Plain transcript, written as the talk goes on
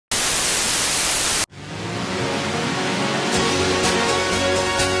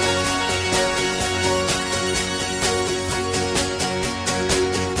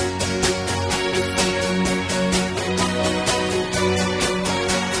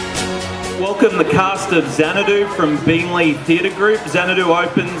welcome the cast of Xanadu from Beenleigh Theatre Group. Xanadu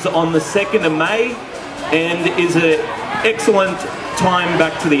opens on the 2nd of May and is an excellent time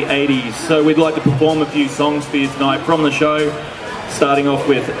back to the 80s. So we'd like to perform a few songs for you tonight from the show, starting off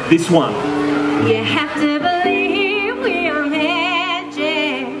with this one. You have to believe we are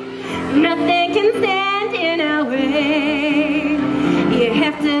magic. Nothing can stand in our way. You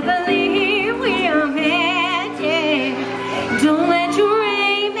have to believe we are magic. Don't let your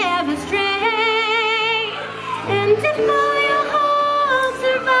aim ever stray. And if all your hopes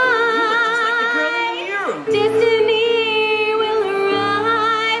survive, destiny will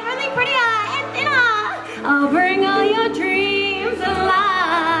arrive. Really pretty and I'll bring all your dreams alive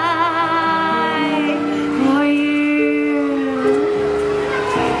for you.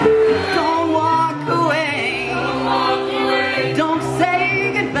 Don't walk away. Don't walk away. Don't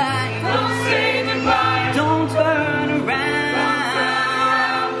say goodbye. Don't say goodbye. Don't turn around.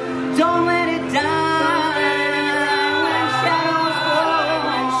 Don't let it die.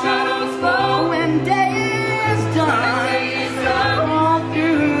 When shadows fall, when day is done, all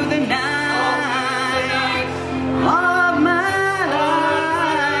through the night of my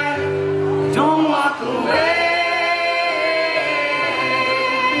life. Don't walk away.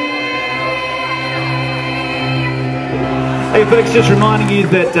 Hey folks, just reminding you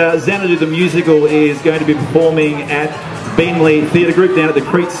that Xanadu the Musical is going to be performing at Beenleigh Theatre Group down at the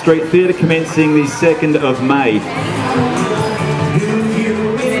Crete Street Theatre commencing the 2nd of May.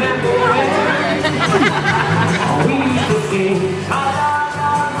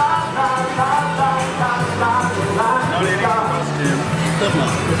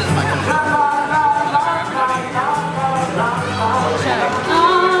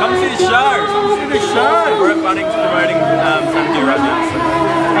 Come see the show. We're at Bunnings promoting Xanadu right now. So.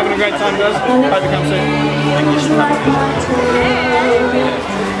 Having a great time, guys. Hope you come soon.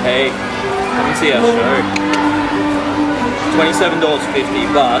 Hey, come and see our show.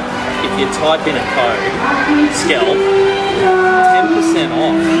 $27.50, but if you type in a code, SKEL, 10%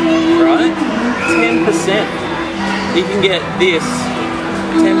 off, right? 10%. You can get this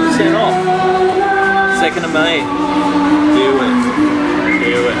 10% off. 2nd of May. Do it.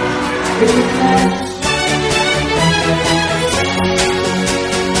 Do it.